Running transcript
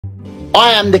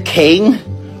I am the king.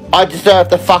 I deserve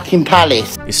the fucking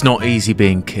palace. It's not easy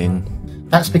being king.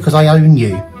 That's because I own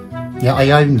you. Yeah,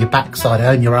 I own your backside, I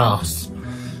own your ass.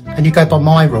 And you go by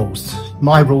my rules.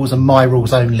 My rules and my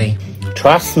rules only.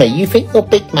 Trust me, you think you're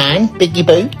big man, biggie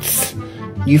boots?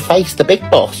 You face the big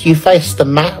boss. You face the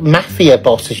mafia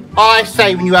bosses. I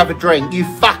say when you have a drink, you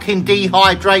fucking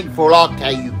dehydrate for all I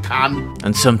care, you cunt.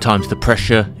 And sometimes the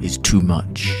pressure is too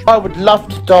much. I would love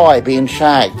to die being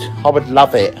shagged. I would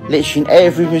love it. Literally in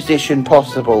every position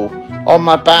possible. On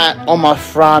my back, on my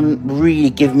front,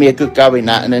 really give me a good go in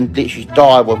that, and then literally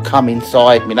die will come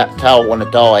inside me. That's how I want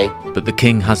to die. But the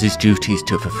king has his duties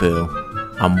to fulfill,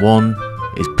 and one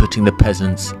is putting the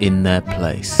peasants in their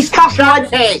place. Shut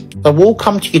it! I will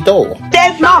come to your door.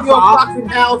 There's Shut your fucking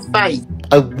house face.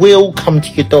 I will come to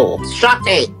your door. Shut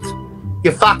it!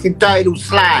 You fucking dirty little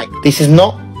slag. This is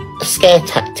not a scare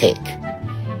tactic.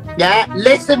 Yeah?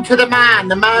 Listen to the man.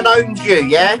 The man owns you,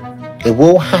 yeah? It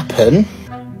will happen.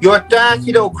 You're a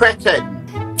dirty little cretin.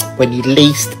 When you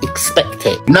least expect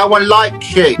it. No one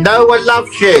likes you. No one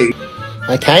loves you.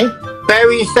 Okay?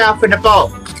 Bury yourself in a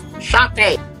box. Shut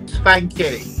it. Thank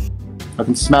you. I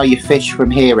can smell your fish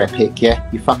from here, Epic, yeah?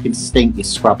 You fucking stink, you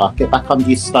scrubber. Get back under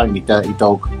your stone, you dirty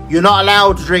dog. You're not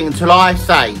allowed to drink until I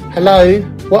say. Hello?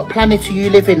 What planet are you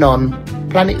living on?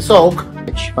 Planet Zog?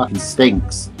 Bitch fucking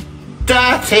stinks.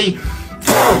 Dirty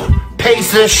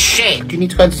piece of shit. You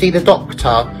need to go and see the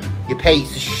doctor, you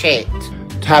piece of shit.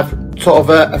 To have sort of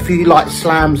a few light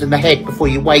slams in the head before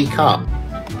you wake up.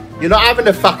 You're not having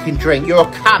a fucking drink, you're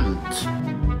a cunt.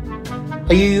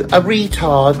 Are you a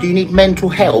retard? Do you need mental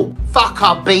help? Fuck,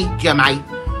 I'll beat you, mate.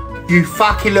 You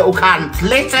fucking little cunt.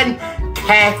 Listen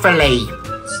carefully.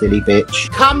 Silly bitch.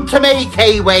 Come to me,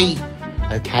 Kiwi.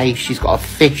 Okay, she's got a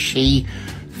fishy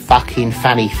fucking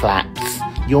fanny flaps.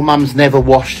 Your mum's never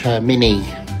washed her mini.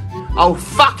 I'll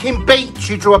fucking beat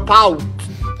you to a pulp.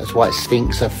 That's why it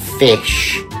stinks of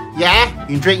fish. Yeah?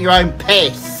 You can drink your own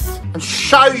piss. And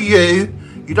show you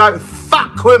don't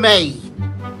fuck with me.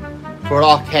 For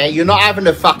all I care, you're not having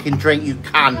a fucking drink, you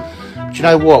cunt. Do you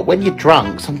know what? When you're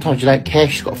drunk, sometimes you don't care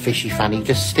she's got a fishy fanny. You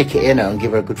just stick it in her and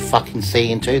give her a good fucking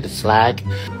seeing too, the slag.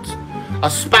 I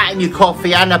spat in your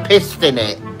coffee and I pissed in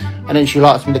it. And then she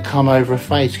likes me to come over her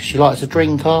face because she likes to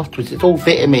drink afterwards. It's all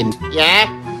vitamins.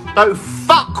 Yeah? Don't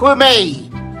fuck with me!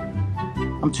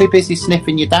 I'm too busy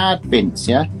sniffing your dad, Vince,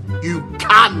 yeah? You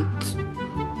cunt!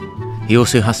 He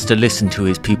also has to listen to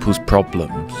his people's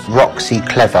problems. Roxy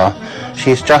Clever. She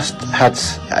has just had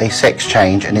a sex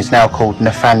change and is now called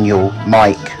Nathaniel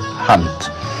Mike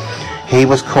Hunt. He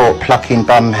was caught plucking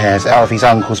bum hairs out of his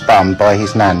uncle's bum by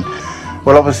his nan.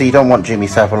 Well, obviously you don't want Jimmy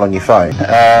Savile on your phone.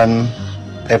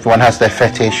 Everyone has their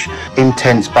fetish.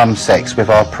 Intense bum sex with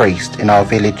our priest in our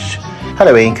village.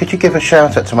 Hello Ian, could you give a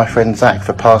shout out to my friend Zach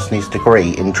for passing his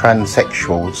degree in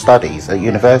transsexual studies at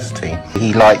university?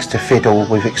 He likes to fiddle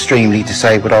with extremely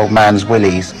disabled old man's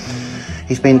willies.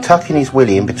 He's been tucking his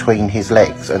willy in between his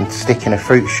legs and sticking a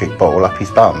fruit shoot bottle up his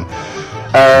bum.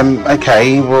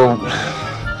 Okay, well,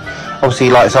 obviously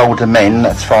he likes older men,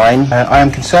 that's fine. I am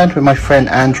concerned with my friend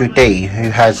Andrew D, who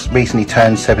has recently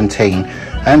turned 17.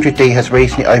 Andrew D has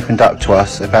recently opened up to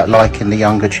us about liking the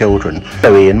younger children.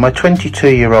 So Ian, my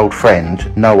 22-year-old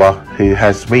friend, Noah, who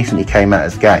has recently came out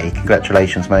as gay,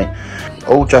 congratulations mate,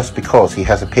 all just because he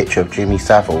has a picture of Jimmy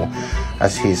Savile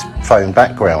as his phone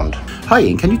background. Hi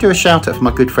Ian, can you do a shout out for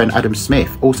my good friend Adam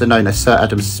Smith, also known as Sir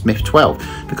Adam Smith 12,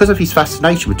 because of his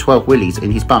fascination with 12 willies in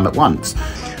his bum at once,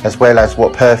 as well as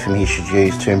what perfume he should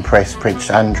use to impress Prince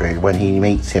Andrew when he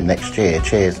meets him next year.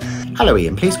 Cheers. Hello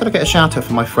Ian, please could I get a shout out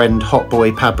for my friend Hot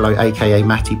Boy Pablo aka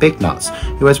Matty Big Nuts,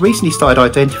 who has recently started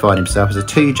identifying himself as a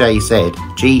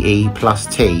 2JZ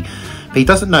GE+T, but he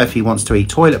doesn't know if he wants to eat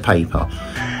toilet paper.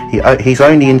 He's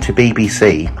only into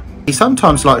BBC. He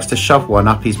sometimes likes to shove one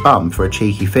up his bum for a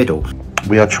cheeky fiddle.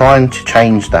 We are trying to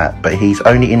change that, but he's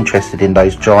only interested in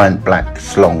those giant black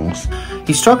slongs.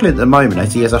 He's struggling at the moment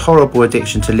as he has a horrible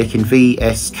addiction to licking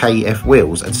VSKF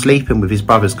wheels and sleeping with his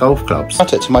brother's golf clubs.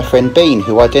 Shout out to my friend Bean,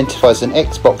 who identifies an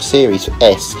Xbox Series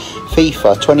S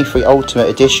FIFA 23 Ultimate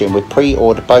Edition with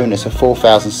pre-order bonus of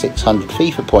 4,600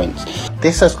 FIFA points.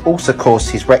 This has also caused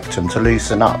his rectum to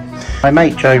loosen up. My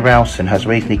mate Joe Rowson has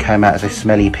recently come out as a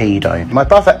smelly pedo. My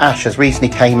brother Ash has recently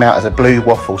came out as a blue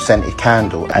waffle scented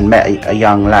candle and met a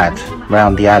young lad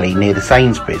round the alley near the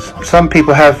Sainsbury's. Some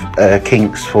people have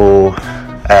kinks for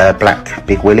black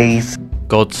big willies.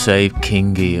 God save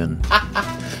King Ian.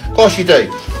 Of course you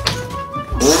do.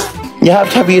 You have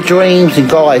to have your dreams and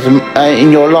guys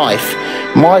in your life.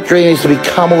 My dream is to be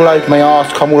come all over my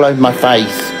arse, come all over my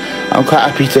face. I'm quite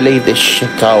happy to leave this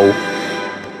shithole.